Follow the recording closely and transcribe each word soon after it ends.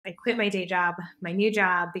I quit my day job. My new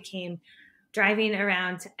job became driving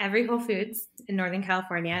around to every Whole Foods in Northern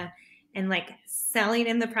California and like selling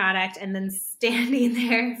in the product and then standing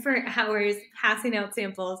there for hours, passing out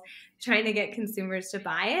samples, trying to get consumers to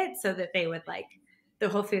buy it so that they would like, the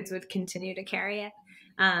Whole Foods would continue to carry it.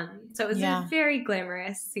 So it was a very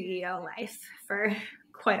glamorous CEO life for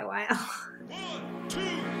quite a while. 1, 2,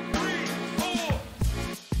 3, 4.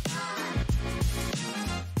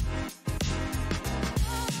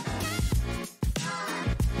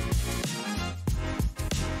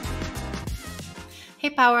 Hey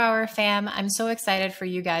Power Hour fam, I'm so excited for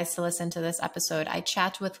you guys to listen to this episode. I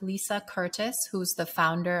chat with Lisa Curtis, who's the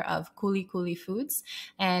founder of Kuli Kuli Foods,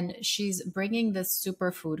 and she's bringing this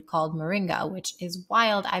superfood called Moringa, which is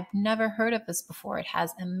wild. I've never heard of this before. It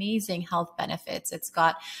has amazing health benefits. It's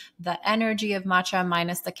got the energy of matcha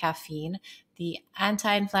minus the caffeine, the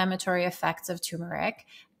anti-inflammatory effects of turmeric,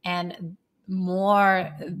 and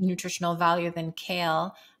more nutritional value than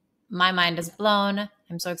kale. My mind is blown.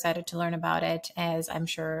 I'm so excited to learn about it, as I'm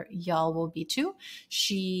sure y'all will be too.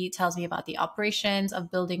 She tells me about the operations of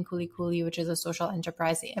building Kuli Kuli, which is a social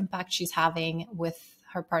enterprise, the impact she's having with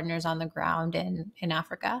her partners on the ground in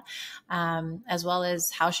Africa, as well as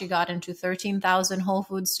how she got into 13,000 Whole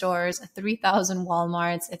Food stores, 3,000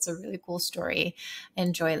 Walmarts. It's a really cool story.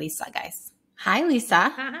 Enjoy, Lisa, guys. Hi, Lisa.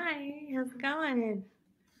 Hi, how's it going?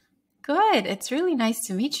 Good. It's really nice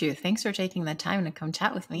to meet you. Thanks for taking the time to come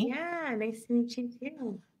chat with me. Yeah, nice to meet you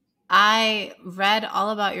too. I read all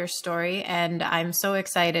about your story and I'm so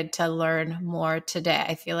excited to learn more today.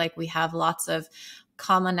 I feel like we have lots of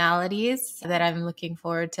commonalities that I'm looking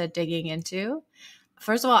forward to digging into.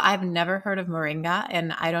 First of all, I've never heard of Moringa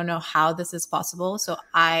and I don't know how this is possible. So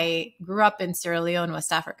I grew up in Sierra Leone,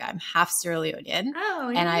 West Africa. I'm half Sierra Leonean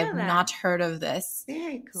and I've not heard of this.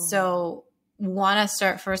 Very cool. So want to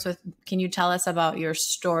start first with, can you tell us about your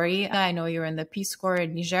story? I know you're in the Peace Corps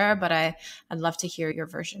in Niger, but I'd love to hear your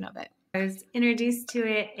version of it. I was introduced to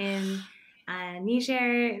it in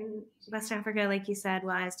Niger, in West Africa, like you said,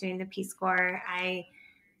 while I was doing the Peace Corps. I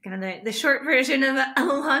kind of the short version of a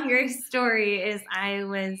longer story is I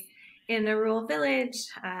was in a rural village,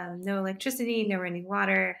 no electricity, no running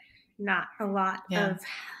water, not a lot of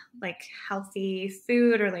like healthy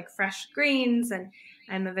food or like fresh greens, and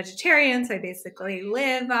I'm a vegetarian, so I basically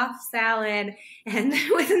live off salad and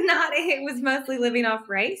it was mostly living off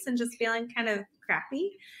rice and just feeling kind of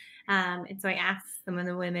crappy. And so I asked some of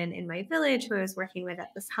the women in my village who I was working with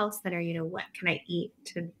at this health center, what can I eat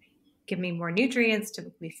to give me more nutrients, to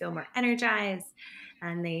make me feel more energized?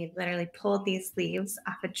 And they literally pulled these leaves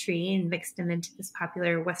off a tree and mixed them into this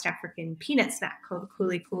popular West African peanut snack called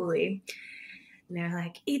Kuli Kuli. And they're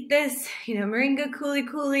like, eat this, Moringa Kuli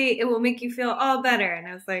Kuli. It will make you feel all better. And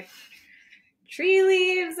I was like, tree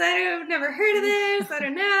leaves? I've never heard of this. I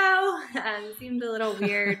don't know. It seemed a little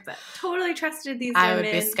weird, but totally trusted these women. I would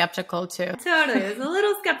be skeptical too. Totally. I was a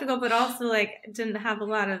little skeptical, but also like didn't have a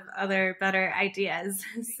lot of other better ideas.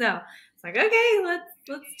 So it's like, okay,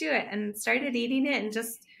 let's do it. And started eating it, and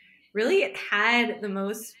just really it had the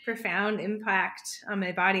most profound impact on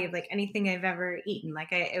my body of like anything I've ever eaten.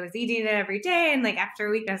 Like I was eating it every day, and like after a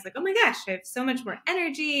week I was like, oh my gosh, I have so much more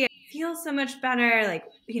energy. I feel so much better. Like,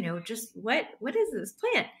 just what is this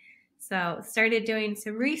plant? So started doing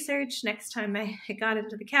some research next time I got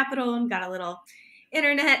into the capital and got a little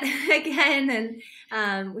internet again,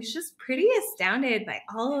 and was just pretty astounded by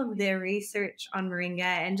all of the research on Moringa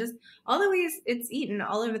and just all the ways it's eaten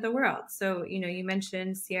all over the world. So, you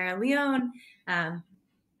mentioned Sierra Leone. I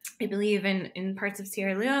believe in parts of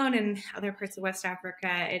Sierra Leone and other parts of West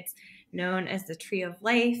Africa, it's known as the tree of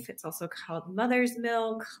life. It's also called mother's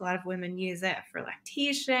milk. A lot of women use it for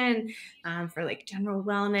lactation, for like general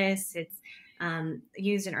wellness. It's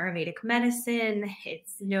used in Ayurvedic medicine.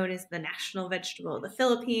 It's known as the national vegetable of the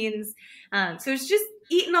Philippines. So it's just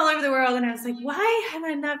eaten all over the world. And I was like, why have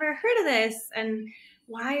I never heard of this? And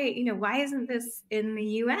why isn't this in the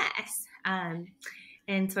US?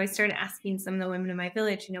 And so I started asking some of the women in my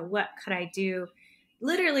village, what could I do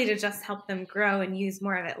literally to just help them grow and use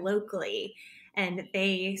more of it locally? And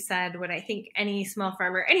they said what I think any small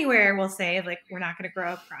farmer anywhere will say, like, we're not going to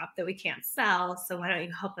grow a crop that we can't sell. So why don't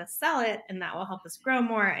you help us sell it? And that will help us grow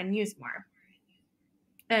more and use more.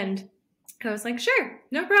 And I was like, sure,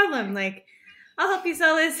 no problem. Like, I'll help you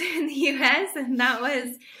sell this in the US. And that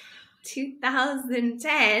was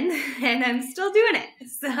 2010 and I'm still doing it.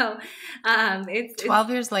 So it's 12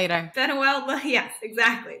 years later. been a wild, yes,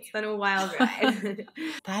 exactly. It's been a wild ride.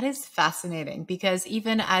 That is fascinating because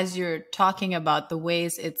even as you're talking about the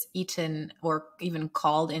ways it's eaten or even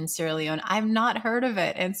called in Sierra Leone, I've not heard of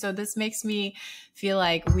it. And so this makes me feel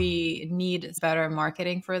like we need better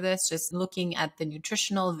marketing for this. Just looking at the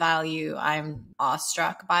nutritional value, I'm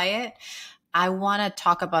awestruck by it. I want to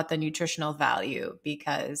talk about the nutritional value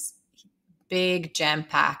because big, jam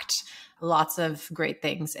packed, lots of great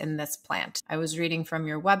things in this plant. I was reading from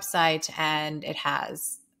your website and it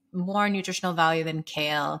has more nutritional value than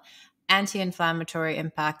kale, anti inflammatory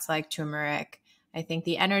impacts like turmeric. I think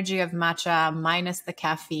the energy of matcha minus the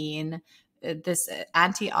caffeine, this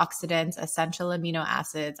antioxidants, essential amino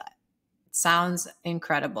acids. Sounds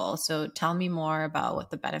incredible. So tell me more about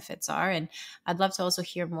what the benefits are. And I'd love to also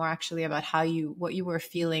hear more actually about what you were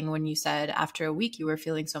feeling when you said after a week you were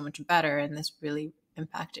feeling so much better and this really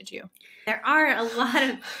impacted you. There are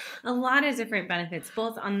a lot of different benefits,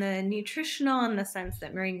 both on the nutritional in the sense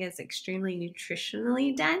that moringa is extremely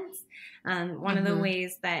nutritionally dense. One of the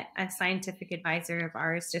ways that a scientific advisor of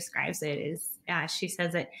ours describes it is she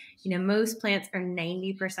says that most plants are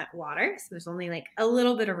 90% water, so there's only like a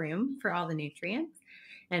little bit of room for all the nutrients.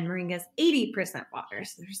 And moringa is 80% water,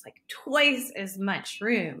 so there's like twice as much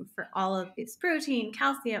room for all of this protein,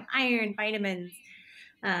 calcium, iron, vitamins.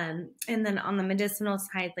 And then on the medicinal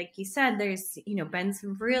side, like you said, there's been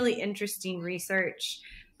some really interesting research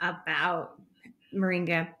about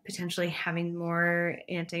moringa potentially having more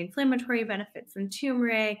anti-inflammatory benefits than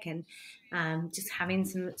turmeric, and just having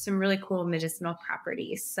some really cool medicinal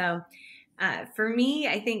properties. So for me,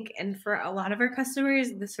 I think, and for a lot of our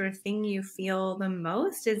customers, the sort of thing you feel the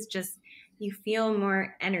most is just you feel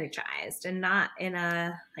more energized, and not in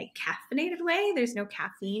a like caffeinated way. There's no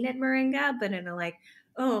caffeine in moringa, but in a like,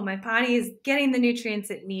 oh, my body is getting the nutrients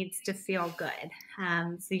it needs to feel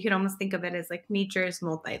good. So you can almost think of it as like nature's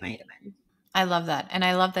multivitamin. I love that. And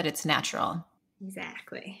I love that it's natural.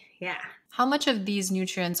 Exactly. Yeah. How much of these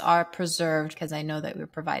nutrients are preserved? Because I know that we're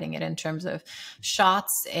providing it in terms of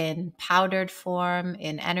shots, in powdered form,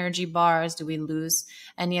 in energy bars. Do we lose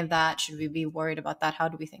any of that? Should we be worried about that? How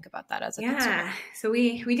do we think about that as a consumer? So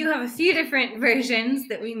we do have a few different versions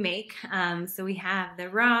that we make. So we have the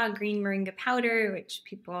raw green moringa powder, which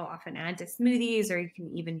people often add to smoothies, or you can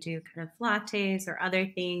even do kind of lattes or other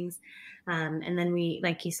things. And then we,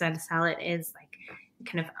 like you said, sell it is like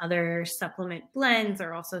kind of other supplement blends,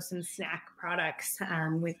 or also some snack products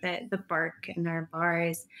with the bark in our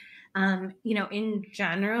bars. In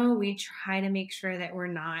general, we try to make sure that we're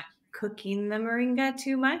not cooking the moringa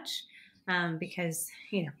too much, because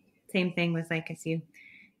same thing with like if you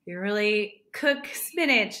really cook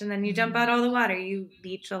spinach and then you dump out all the water, you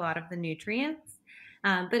leach a lot of the nutrients.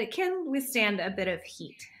 But it can withstand a bit of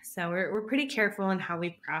heat, so we're pretty careful in how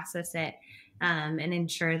we process it, and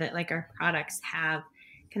ensure that like our products have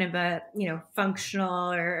kind of a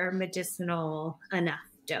functional or medicinal enough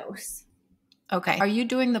dose. Okay. Are you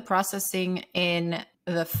doing the processing in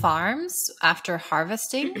the farms after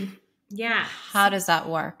harvesting? Yeah. How does that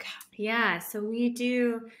work? Yeah. So we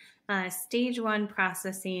do stage 1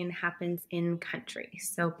 processing happens in country.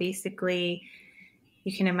 So basically,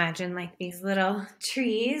 you can imagine like these little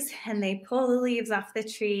trees, and they pull the leaves off the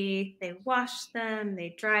tree, they wash them,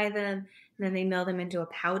 they dry them, and then they mill them into a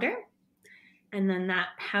powder. And then that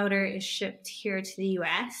powder is shipped here to the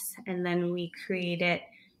US, and then we create it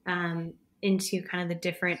into kind of the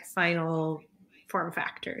different final form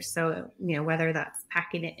factors. So, whether that's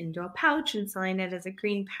packing it into a pouch and selling it as a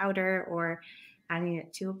green powder, or adding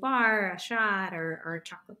it to a bar, a shot, or a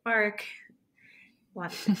chocolate bark.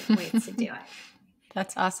 Lots of different ways to do it.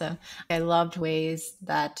 That's awesome. I loved ways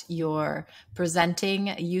that you're presenting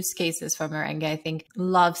use cases for moringa. I think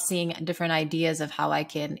love seeing different ideas of how I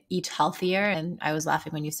can eat healthier. And I was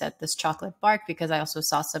laughing when you said this chocolate bark, because I also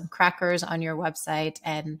saw some crackers on your website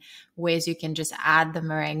and ways you can just add the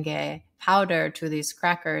moringa powder to these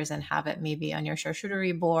crackers and have it maybe on your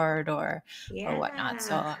charcuterie board or whatnot.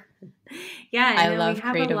 So yeah, I and love we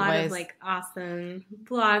have creative a lot ways. of like awesome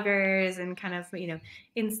bloggers and kind of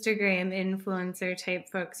Instagram influencer type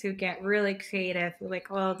folks who get really creative with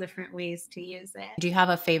like all different ways to use it. Do you have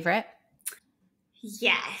a favorite?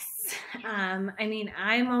 Yes. I'm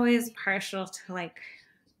always partial to like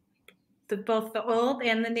both the old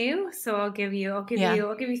and the new. So I'll give you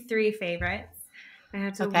 3 favorites. I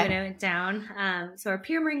have to winnow it down. So our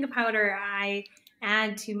pure moringa powder, I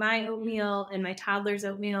add to my oatmeal and my toddler's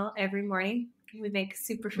oatmeal every morning. We make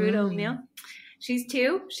superfood oatmeal. she's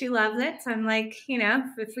 2. She loves it. So I'm like,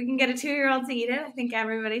 if we can get a 2-year-old to eat it, I think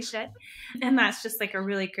everybody should. And that's just like a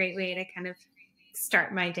really great way to kind of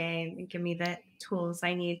start my day and give me the tools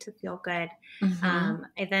I need to feel good. Mm-hmm.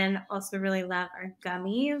 I then also really love our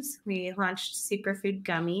gummies. We launched superfood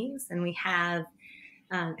gummies, and we have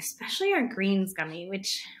especially our greens gummy,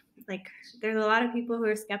 which like there's a lot of people who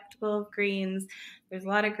are skeptical of greens. There's a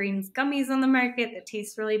lot of greens gummies on the market that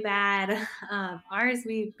taste really bad. Ours,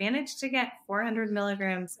 we managed to get 400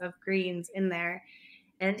 milligrams of greens in there,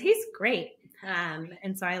 and it tastes great.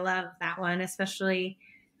 And so I love that one, especially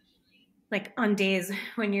like on days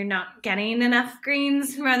when you're not getting enough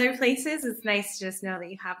greens from other places. It's nice to just know that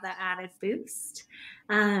you have that added boost.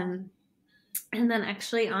 Um, and then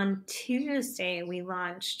actually on Tuesday, we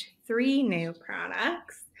launched 3 new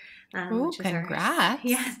products, Oh, which is yeah,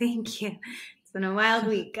 congrats. thank you. It's been a wild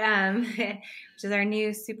week, which is our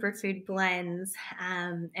new superfood blends.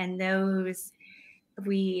 And those,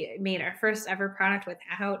 we made our first ever product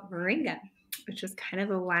without Moringa, which was kind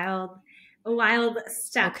of a wild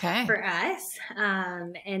step Okay. for us.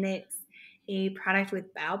 And it's a product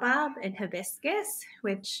with baobab and hibiscus,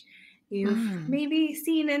 which you've Mm. maybe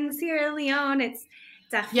seen in Sierra Leone. It's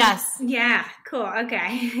definitely, Yes. yeah, cool.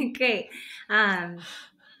 Okay, great.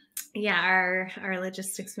 Yeah, our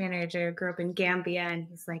logistics manager grew up in Gambia, and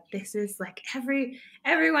he's like, this is like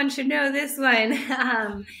everyone should know this one.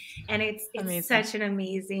 And it's Amazing. such an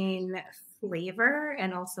amazing flavor,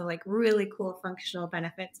 and also like really cool functional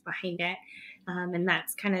benefits behind it. And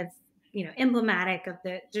that's kind of emblematic of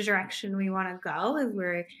the direction we want to go, is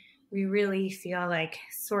where we really feel like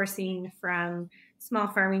sourcing from small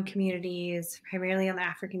farming communities, primarily on the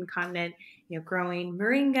African continent, growing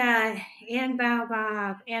moringa and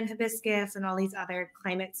baobab and hibiscus and all these other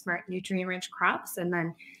climate smart, nutrient rich crops, and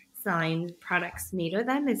then selling products made with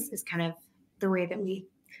them is kind of the way that we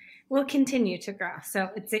will continue to grow. So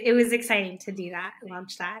it was exciting to do that,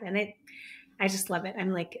 launch that. And I just love it.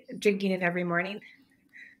 I'm like drinking it every morning.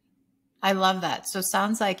 I love that. So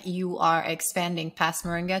sounds like you are expanding past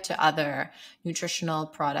Moringa to other nutritional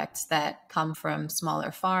products that come from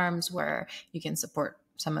smaller farms where you can support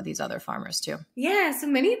some of these other farmers too. Yeah, so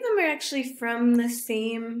many of them are actually from the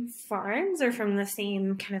same farms or from the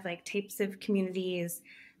same kind of like types of communities.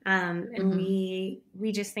 And Hmm. we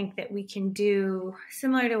just think that we can do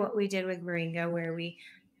similar to what we did with Moringa, where we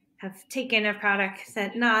have taken a product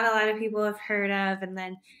that not a lot of people have heard of, and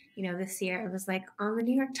then this year it was like on the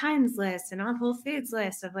New York Times list and on Whole Foods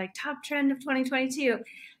list of like top trend of 2022.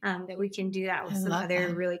 That we can do that with I some love other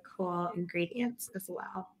that. really cool ingredients as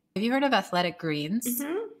well. Have you heard of athletic greens?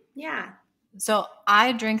 Yeah. So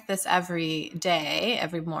I drink this every day,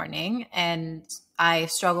 every morning, and I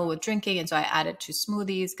struggle with drinking. And so I add it to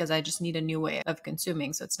smoothies because I just need a new way of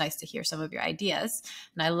consuming. So it's nice to hear some of your ideas.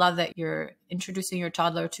 And I love that you're introducing your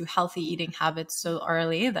toddler to healthy eating habits so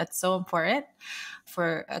early. That's so important.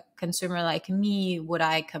 For a consumer like me, would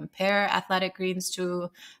I compare athletic greens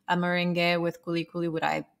to a meringue with Kuli Kuli? Would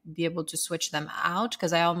I be able to switch them out?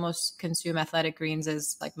 Because I almost consume athletic greens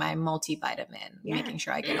as like my multivitamin, Yeah. making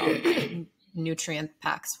sure I get all my nutrient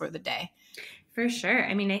packs for the day. For sure.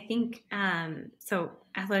 I mean, I think so.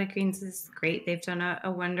 Athletic Greens is great. They've done a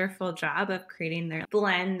wonderful job of creating their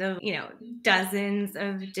blend of, dozens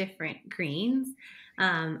of different greens.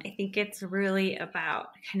 I think it's really about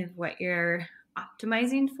kind of what you're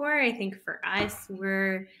optimizing for. I think for us,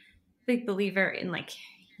 we're a big believer in like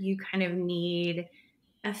you kind of need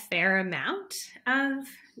a fair amount of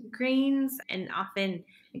grains, and often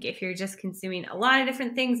like if you're just consuming a lot of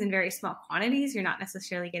different things in very small quantities, you're not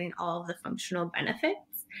necessarily getting all of the functional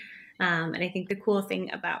benefits. And I think the cool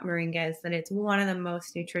thing about moringa is that it's one of the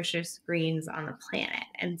most nutritious greens on the planet,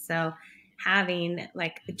 and so having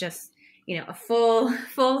like just a full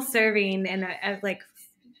serving and a like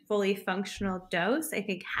fully functional dose, I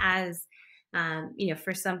think has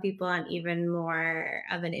for some people an even more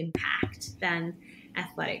of an impact than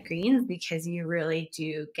athletic greens, because you really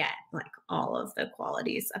do get like all of the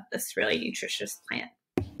qualities of this really nutritious plant.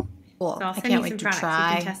 So Cool. I'll I send can't you some wait to products. You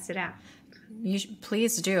can try. test it out.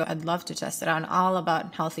 Please do. I'd love to test it out. I'm all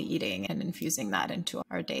about healthy eating and infusing that into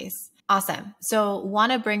our days. Awesome. So,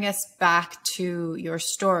 want to bring us back to your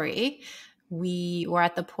story. We were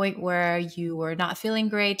at the point where you were not feeling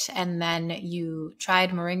great, and then you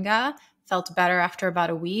tried Moringa, felt better after about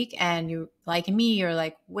a week, and you, like me, you're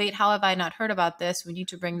like, wait, how have I not heard about this? We need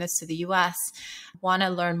to bring this to the US. Want to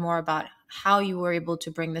learn more about how you were able to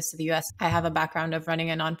bring this to the US. I have a background of running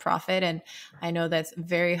a nonprofit, and I know that's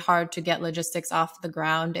very hard to get logistics off the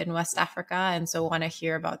ground in West Africa. And so I want to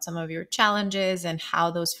hear about some of your challenges and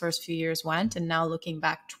how those first few years went. And now looking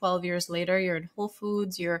back 12 years later, you're in Whole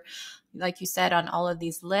Foods, you're, like you said, on all of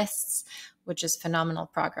these lists, which is phenomenal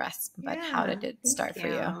progress. But how did it start for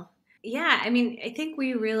you? Yeah, I mean, I think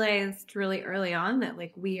we realized really early on that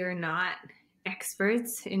like we are not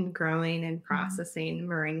experts in growing and processing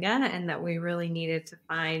moringa, and that we really needed to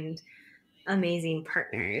find amazing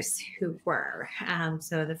partners who were.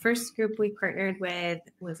 So the first group we partnered with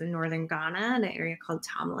was in northern Ghana, in an area called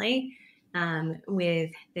Tamale,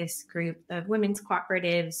 with this group of women's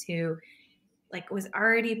cooperatives who like was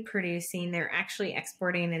already producing. They're actually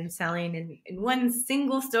exporting and selling in one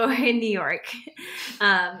single store in New York.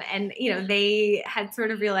 And, you know, they had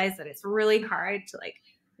sort of realized that it's really hard to like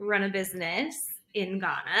run a business in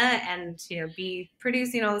Ghana and, you know, be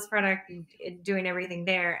producing all this product and doing everything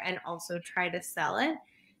there and also try to sell it.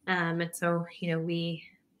 And so, you know, we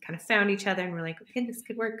kind of found each other and we're like, okay, this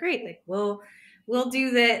could work great. Like we'll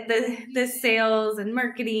do the sales and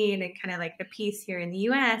marketing and kind of like the piece here in the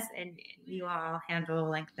US, and you all handle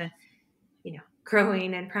like the, you know,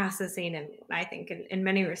 growing and processing. And I think in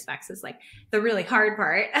many respects is like the really hard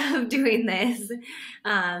part of doing this.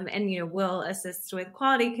 And, you know, we'll assist with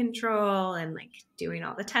quality control and like doing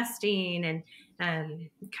all the testing and kind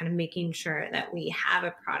of making sure that we have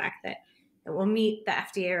a product that will meet the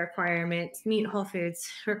FDA requirements, meet Whole Foods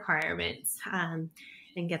requirements,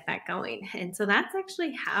 and get that going. And so that's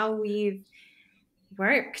actually how we've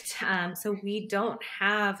worked. So we don't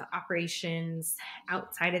have operations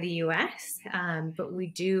outside of the US, but we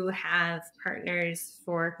do have partners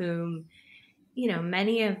for whom, you know,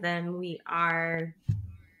 many of them we are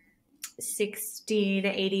 60 to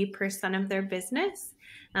 80% of their business.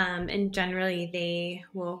 And generally they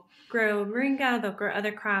will grow moringa, they'll grow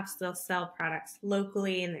other crops, they'll sell products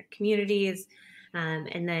locally in their communities.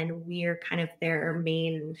 And then we're kind of their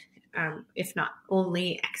main, if not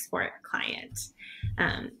only, export client.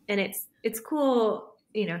 And it's cool,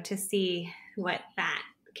 you know, to see what that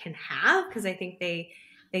can have, because I think they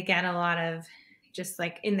get a lot of just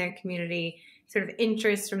like in their community sort of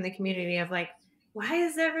interest from the community of like, why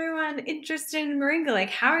is everyone interested in moringa? Like,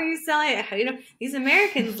 how are you selling it? How, you know, these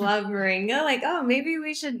Americans love moringa. Like, oh, maybe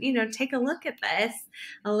we should, you know, take a look at this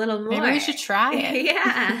a little more. Maybe we should try it.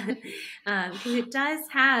 Yeah. Because it does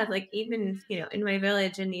have, like, even, you know, in my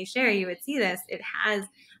village in Niger, you would see this. It has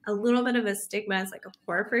a little bit of a stigma as like a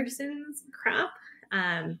poor person's crop.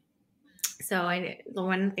 So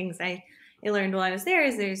one of the things I learned while I was there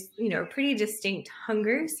is there's, you know, a pretty distinct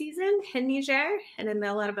hunger season in Niger and in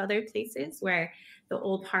a lot of other places where the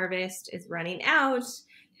old harvest is running out.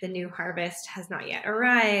 The new harvest has not yet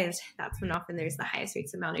arrived. That's when often there's the highest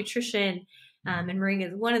rates of malnutrition. And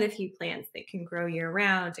moringa is one of the few plants that can grow year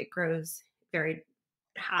round. It grows very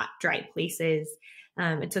hot, dry places.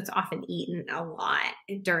 And so it's often eaten a lot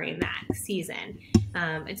during that season.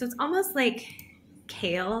 And so it's almost like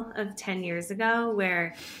kale of 10 years ago,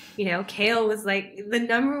 where, you know, kale was like the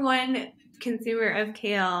number one consumer of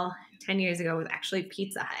kale 10 years ago was actually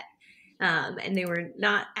Pizza Hut. And they were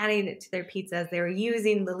not adding it to their pizzas. They were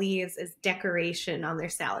using the leaves as decoration on their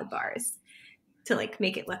salad bars to like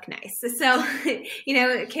make it look nice. So, you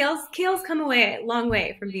know, kale's come a long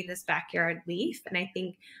way from being this backyard leaf. And I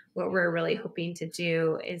think what we're really hoping to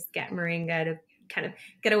do is get moringa to kind of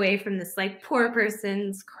get away from this like poor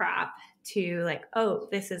person's crop to like, oh,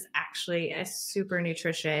 this is actually a super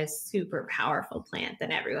nutritious, super powerful plant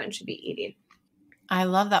that everyone should be eating. I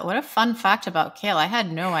love that. What a fun fact about kale. I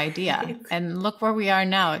had no idea. And look where we are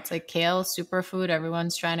now. It's like kale superfood.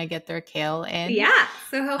 Everyone's trying to get their kale in. Yeah.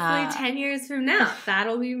 So hopefully 10 years from now,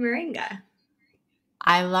 that'll be moringa.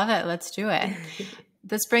 I love it. Let's do it.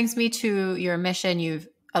 This brings me to your mission. You've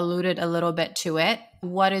alluded a little bit to it.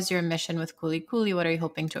 What is your mission with Kuli Kuli? What are you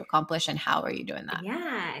hoping to accomplish and how are you doing that?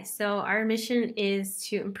 Yeah, so our mission is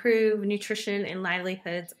to improve nutrition and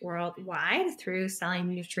livelihoods worldwide through selling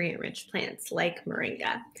nutrient-rich plants like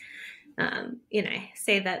moringa. You know, I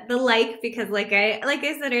say that the like because like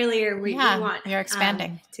I said earlier, we want you're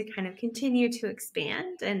expanding to kind of continue to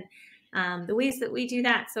expand, and the ways that we do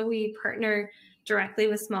that. So we partner directly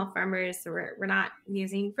with small farmers. So we're not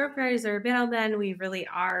using brokers or middlemen. We really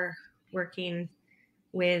are working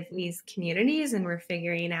with these communities, and we're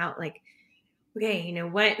figuring out like, okay, you know,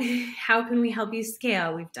 how can we help you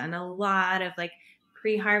scale? We've done a lot of like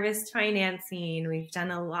pre-harvest financing. We've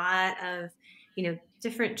done a lot of, you know,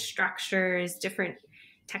 different structures, different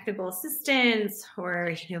technical assistance,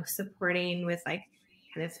 or, you know, supporting with like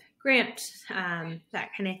kind of grant, that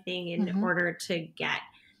kind of thing in order to get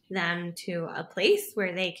them to a place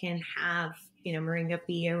where they can have, Moringa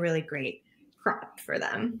be a really great crop for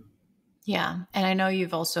them. Yeah. And I know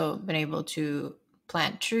you've also been able to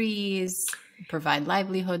plant trees, provide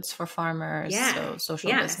livelihoods for farmers, Yeah. so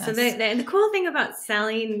social Yeah. So business. the cool thing about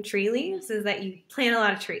selling tree leaves is that you plant a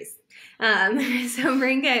lot of trees. So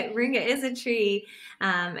moringa is a tree.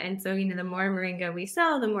 And so, the more moringa we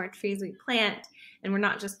sell, the more trees we plant. And we're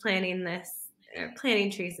not just planting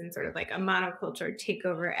trees in sort of like a monoculture take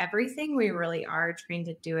over everything. We really are trying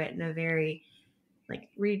to do it in a very like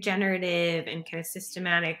regenerative and kind of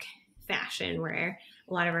systematic fashion where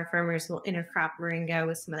a lot of our farmers will intercrop moringa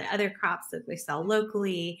with some of the other crops that we sell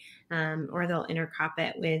locally, or they'll intercrop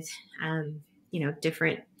it with,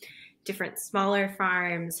 different smaller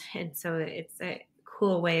farms. And so it's a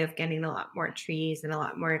cool way of getting a lot more trees and a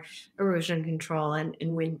lot more erosion control and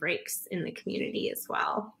windbreaks in the community as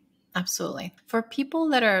well. Absolutely. For people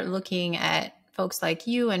that are looking at folks like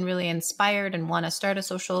you and really inspired and want to start a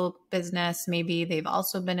social business, maybe they've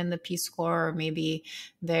also been in the Peace Corps, or maybe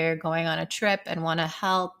they're going on a trip and want to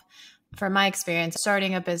help. From my experience,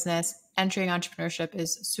 starting a business, entering entrepreneurship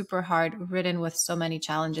is super hard, ridden with so many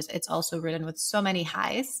challenges. It's also ridden with so many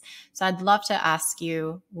highs. So I'd love to ask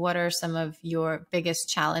you, what are some of your biggest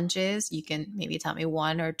challenges? You can maybe tell me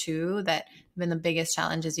one or two that have been the biggest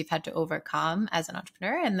challenges you've had to overcome as an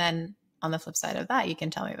entrepreneur. And then on the flip side of that, you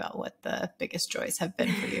can tell me about what the biggest joys have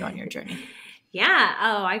been for you on your journey. Yeah.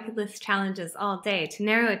 Oh, I could list challenges all day. To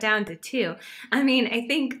narrow it down to two, I mean, I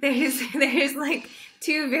think there's like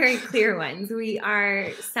two very clear ones. We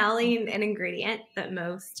are selling an ingredient that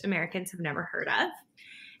most Americans have never heard of,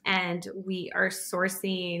 and we are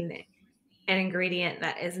sourcing an ingredient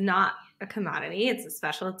that is not a commodity. It's a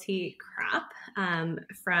specialty crop,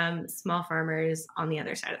 from small farmers on the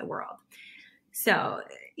other side of the world. So,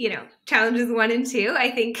 challenges one and two, I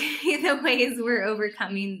think the ways we're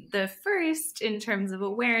overcoming the first in terms of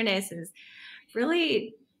awareness is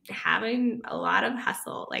really having a lot of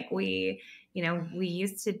hustle. Like we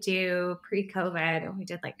used to do pre-COVID, we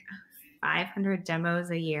did like 500 demos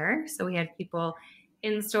a year. So we had people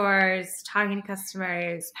in stores, talking to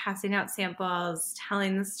customers, passing out samples,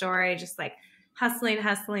 telling the story, just like hustling,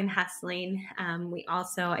 hustling, hustling. We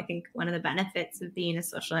also, I think one of the benefits of being a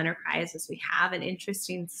social enterprise is we have an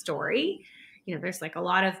interesting story. There's like a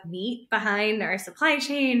lot of meat behind our supply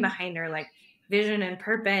chain, behind our like vision and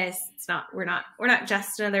purpose. We're not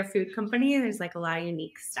just another food company. There's like a lot of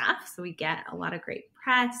unique stuff. So we get a lot of great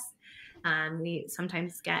press. We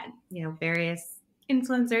sometimes get, various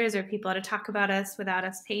influencers or people to talk about us without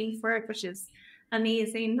us paying for it, which is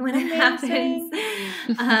amazing when it happens.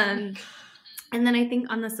 And then I think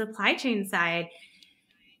on the supply chain side,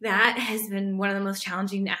 that has been one of the most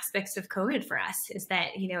challenging aspects of COVID for us, is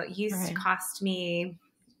that, it used to cost me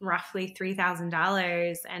roughly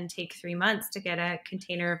 $3,000 and take 3 months to get a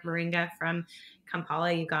container of moringa from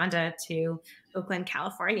Kampala, Uganda to Oakland,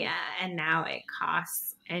 California. And now it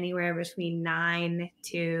costs anywhere between $9,000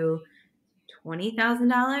 to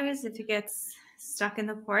 $20,000 if it gets stuck in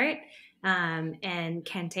the port, and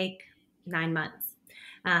can take 9 months.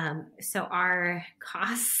 So our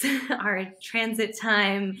costs, our transit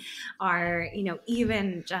time, our,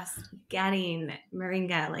 even just getting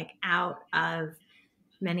moringa like out of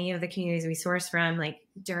many of the communities we source from, like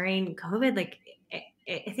during COVID, like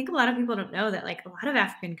I think a lot of people don't know that like a lot of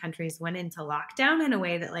African countries went into lockdown in a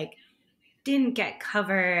way that like didn't get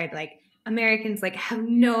covered. Like Americans like have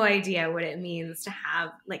no idea what it means to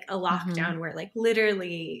have like a lockdown where like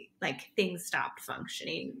literally like things stopped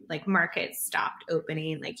functioning, like markets stopped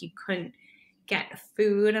opening, like you couldn't get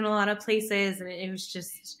food in a lot of places, and it was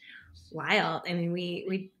just wild. I mean,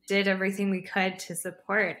 we did everything we could to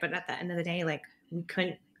support, but at the end of the day, like we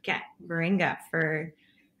couldn't get moringa for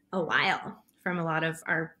a while from a lot of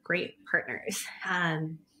our great partners.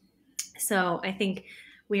 So I think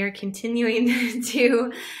we are continuing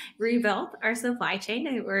to rebuild our supply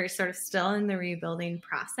chain. We're sort of still in the rebuilding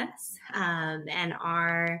process, and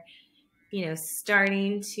are,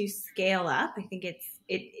 starting to scale up. I think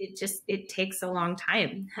it takes a long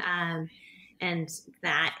time, and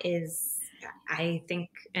that is, I think,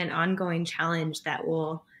 an ongoing challenge that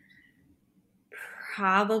will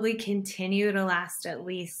probably continue to last at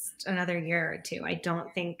least another year or two. I don't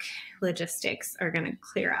think logistics are going to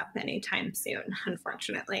clear up anytime soon,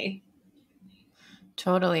 unfortunately.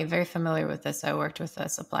 Totally. Very familiar with this. I worked with a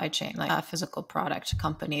supply chain, like a physical product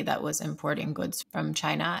company that was importing goods from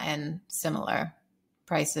China, and similar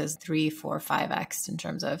prices, 3, 4, 5x in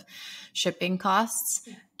terms of shipping costs.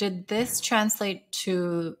 Yeah. Did this translate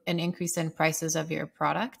to an increase in prices of your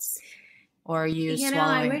products? Or are you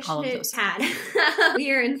swallowing I wish all of it those? had.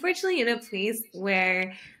 We are unfortunately in a place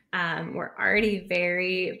where We're already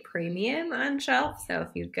very premium on shelf. So if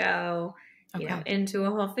you go, Okay. into a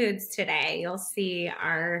Whole Foods today, you'll see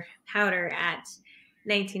our powder at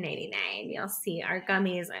 $19.99. You'll see our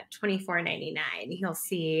gummies at $24.99. You'll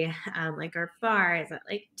see like our bars at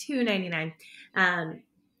like $2.99.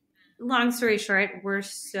 Long story short, we're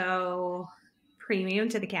so premium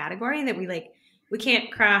to the category that we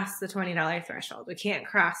can't cross the $20 threshold. We can't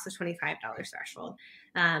cross the $25 threshold.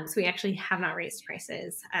 So we actually have not raised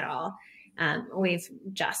prices at all. We've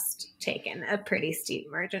just taken a pretty steep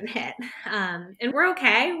margin hit, and we're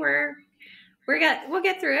okay. We'll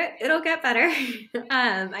get through it. It'll get better.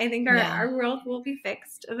 I think our world will be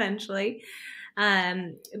fixed eventually,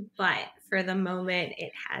 but for the moment,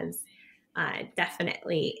 it has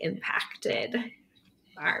definitely impacted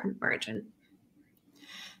our margin.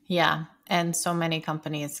 Yeah. And so many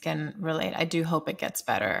companies can relate. I do hope it gets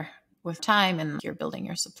better with time and you're building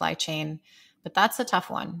your supply chain, but that's a tough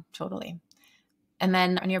one. Totally. And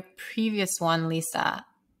then on your previous one, Lisa,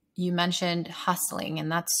 you mentioned hustling,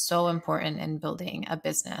 and that's so important in building a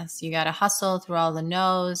business. You got to hustle through all the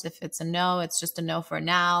no's. If it's a no, it's just a no for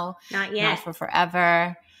now, Not yet. not for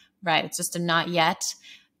forever. Right. It's just a not yet.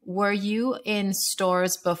 Were you in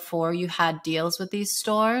stores before you had deals with these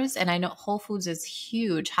stores? And I know Whole Foods is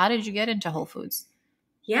huge. How did you get into Whole Foods?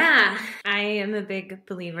 Yeah, I am a big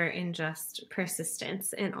believer in just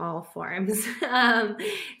persistence in all forms.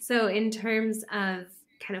 So, in terms of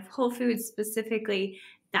kind of Whole Foods specifically,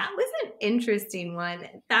 that was an interesting one.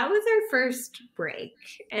 That was our first break,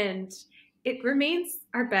 and it remains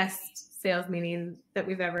our best sales meeting that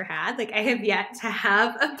we've ever had. Like, I have yet to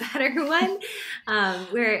have a better one,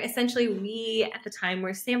 where essentially we, at the time,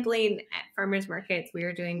 were sampling at farmers markets. We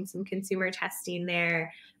were doing some consumer testing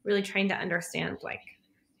there, really trying to understand, like,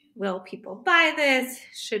 will people buy this?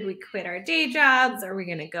 Should we quit our day jobs? Are we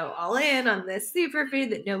going to go all in on this superfood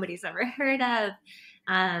that nobody's ever heard of?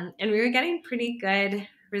 And we were getting pretty good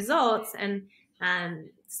results. And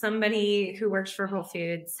somebody who works for Whole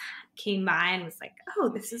Foods came by and was like, oh,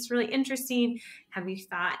 this is really interesting. Have you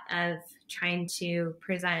thought of trying to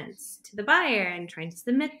present to the buyer and trying to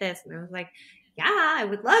submit this? And I was like, yeah, I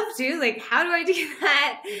would love to. Like, how do I do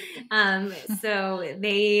that? So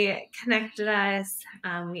they connected us.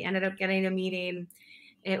 We ended up getting a meeting.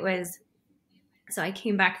 So I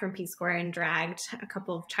came back from Peace Corps and dragged a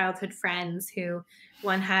couple of childhood friends who,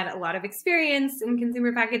 one had a lot of experience in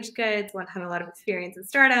consumer packaged goods, one had a lot of experience in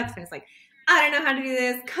startups. And I was like, I don't know how to do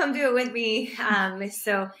this. Come do it with me.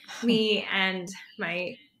 So me and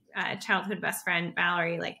my childhood best friend,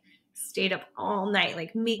 Valerie, like, stayed up all night,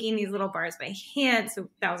 like, making these little bars by hand. So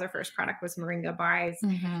that was our first product, was Moringa bars,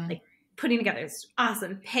 like, putting together this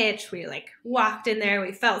awesome pitch. We like walked in there.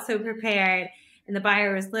 We felt so prepared. And the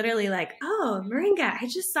buyer was literally like, oh, Moringa, I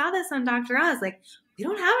just saw this on Dr. Oz. Like, we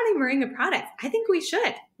don't have any Moringa products. I think we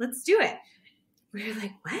should. Let's do it. We were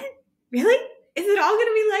like, what? Really? Is it all going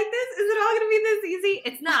to be like this? Is it all going to be this easy?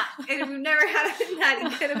 It's not. And we've never had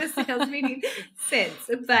that kind of a sales meeting since.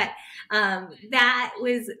 But that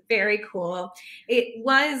was very cool. It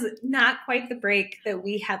was not quite the break that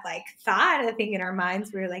we had like thought. I think in our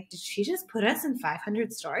minds, we were like, did she just put us in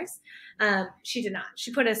 500 stores? She did not.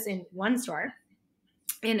 She put us in one store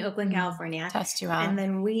in Oakland, California. Test you out. And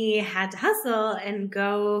then we had to hustle and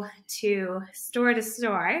go to store.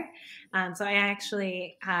 So I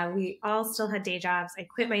actually, we all still had day jobs. I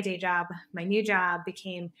quit my day job. My new job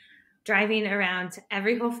became driving around to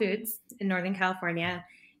every Whole Foods in Northern California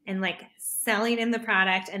and like selling in the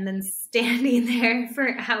product and then standing there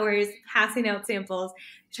for hours, passing out samples,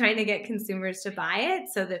 trying to get consumers to buy it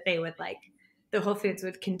so that they would like, the Whole Foods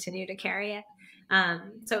would continue to carry it.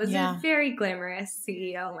 So it was a very glamorous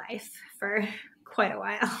CEO life for quite a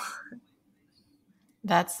while.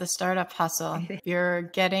 That's the startup hustle. You're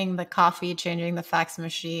getting the coffee, changing the fax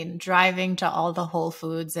machine, driving to all the Whole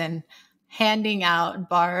Foods and handing out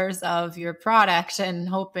bars of your product and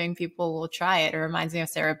hoping people will try it. It reminds me of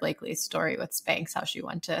Sarah Blakely's story with Spanx, how she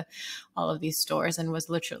went to all of these stores and was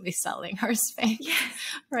literally selling her Spanx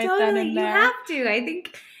right totally. then and there. You have to. I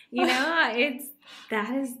think,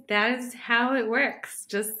 that is how it works.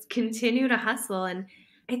 Just continue to hustle. And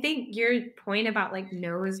I think your point about like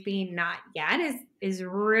no's being not yet is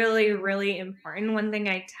really, really important. One thing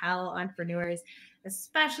I tell entrepreneurs,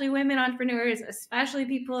 especially women entrepreneurs, especially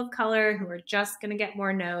people of color who are just going to get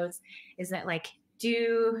more no's, is that like,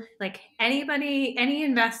 any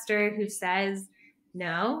investor who says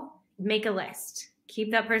no, make a list,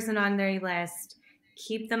 keep that person on their list,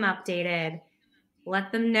 keep them updated,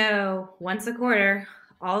 let them know once a quarter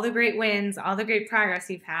all the great wins, all the great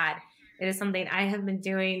progress you've had. It is something I have been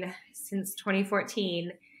doing since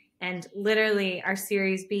 2014. And literally our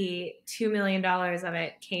Series B, $2 million of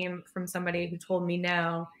it came from somebody who told me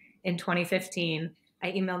no in 2015.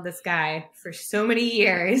 I emailed this guy for so many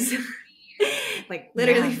years, like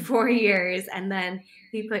literally 4 years. And then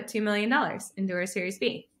he put $2 million into our Series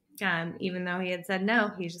B. Even though he had said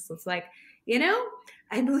no, he just was like,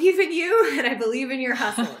 I believe in you and I believe in your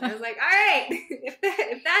hustle. And I was like, all right,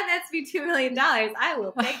 if that nets me $2 million, I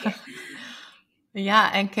will take it.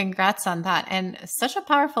 Yeah, and congrats on that. And such a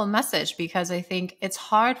powerful message, because I think it's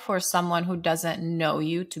hard for someone who doesn't know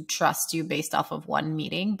you to trust you based off of one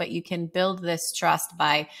meeting, but you can build this trust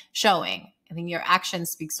by showing. I think your actions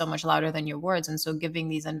speak so much louder than your words. And so giving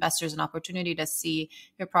these investors an opportunity to see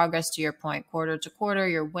your progress, to your point, quarter to quarter,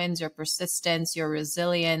 your wins, your persistence, your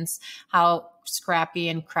resilience, how scrappy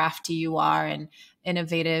and crafty you are and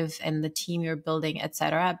innovative, and the team you're building, et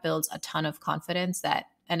cetera, builds a ton of confidence that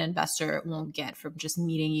an investor won't get from just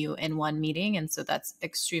meeting you in one meeting. And so that's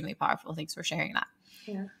extremely powerful. Thanks for sharing that.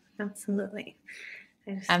 Yeah, absolutely.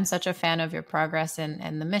 I'm such a fan of your progress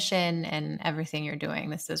and the mission and everything you're doing.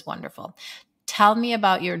 This is wonderful. Tell me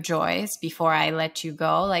about your joys before I let you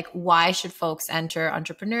go. Like, why should folks enter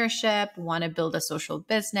entrepreneurship, want to build a social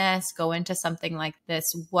business, go into something like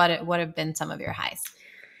this? What have been some of your highs?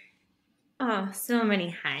 Oh, so many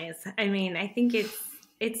highs. I mean, I think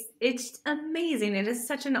it's amazing. It is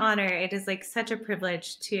such an honor. It is like such a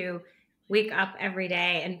privilege to wake up every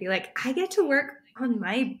day and be like, I get to work on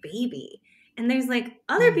my baby. And there's like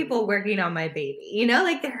other people working on my baby,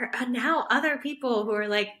 like there are now other people who are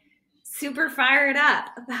like super fired up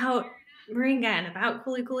about Moringa and about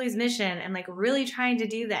Kuli Kuli's mission and like really trying to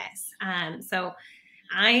do this. So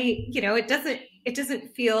it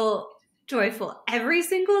doesn't feel joyful every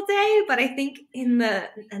single day, but I think in the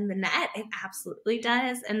net it absolutely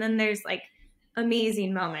does. And then there's like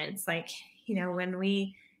amazing moments, like when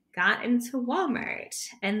we got into Walmart,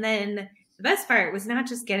 and then the best part was not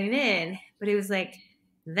just getting in, but it was like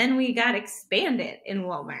then we got expanded in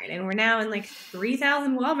Walmart, and we're now in like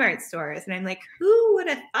 3,000 Walmart stores. And I'm like, who would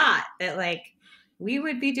have thought that like we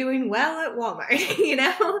would be doing well at Walmart,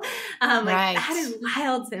 Right. That is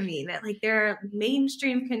wild to me, that like there are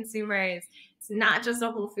mainstream consumers. It's not just a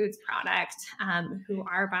Whole Foods product, who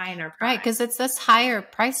are buying our product. Right. Because it's this higher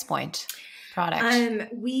price point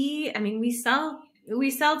product. We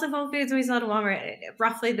sell to Whole Foods and we sell to Walmart at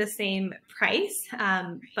roughly the same price,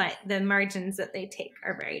 but the margins that they take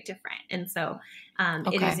are very different. And so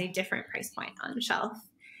it is a different price point on shelf.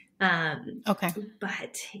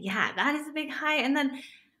 But yeah, that is a big high. And then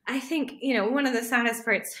I think, one of the saddest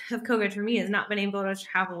parts of COVID for me is not being able to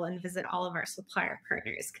travel and visit all of our supplier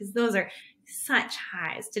partners, because those are such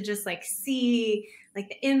highs to just like see like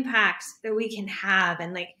the impact that we can have.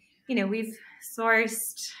 And like, we've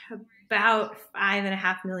sourced about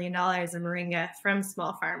 $5.5 million of Moringa from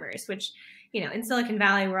small farmers, which, in Silicon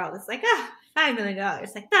Valley, we're all just like, $5 million.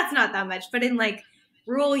 Like, that's not that much. But in like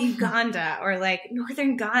rural Uganda or like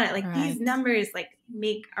northern Ghana, like these numbers like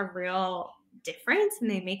make a real difference and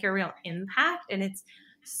they make a real impact. And it's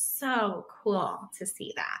so cool to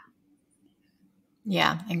see that.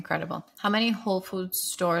 Yeah, incredible. How many Whole Foods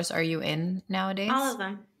stores are you in nowadays? All of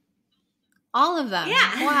them. All of them?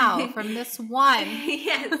 Yeah. Wow, from this one.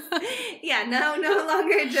 Yes. Yeah, no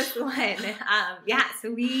longer just one.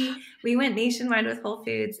 So we went nationwide with Whole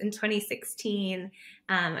Foods in 2016,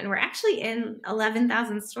 and we're actually in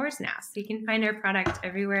 11,000 stores now. So you can find our product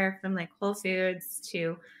everywhere from like Whole Foods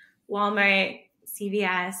to Walmart,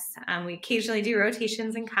 CVS. We occasionally do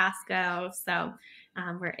rotations in Costco. So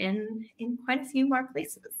we're in quite a few more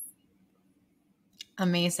places.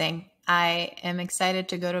 Amazing. I am excited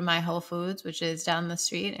to go to my Whole Foods, which is down the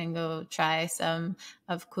street, and go try some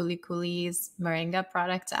of Kuli Kuli's Moringa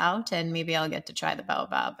products out. And maybe I'll get to try the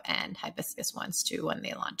baobab and hibiscus ones too when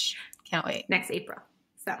they launch. Can't wait. Next April.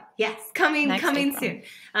 So yes, coming soon.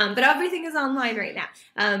 But everything is online right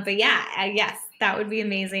now. But yeah, yes, that would be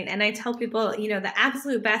amazing. And I tell people, the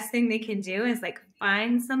absolute best thing they can do is like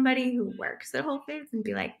find somebody who works at Whole Foods and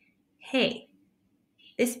be like, hey,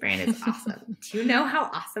 this brand is awesome. Do you know how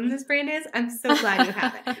awesome this brand is? I'm so glad you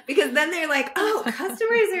have it. Because then they're like, oh,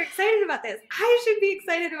 customers are excited about this. I should be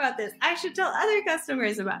excited about this. I should tell other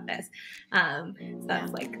customers about this. So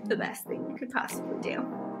that's like the best thing you could possibly do.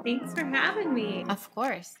 Thanks for having me. Of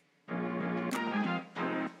course.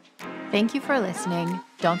 Thank you for listening.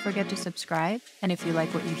 Don't forget to subscribe. And if you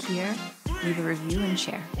like what you hear, leave a review and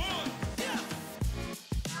share.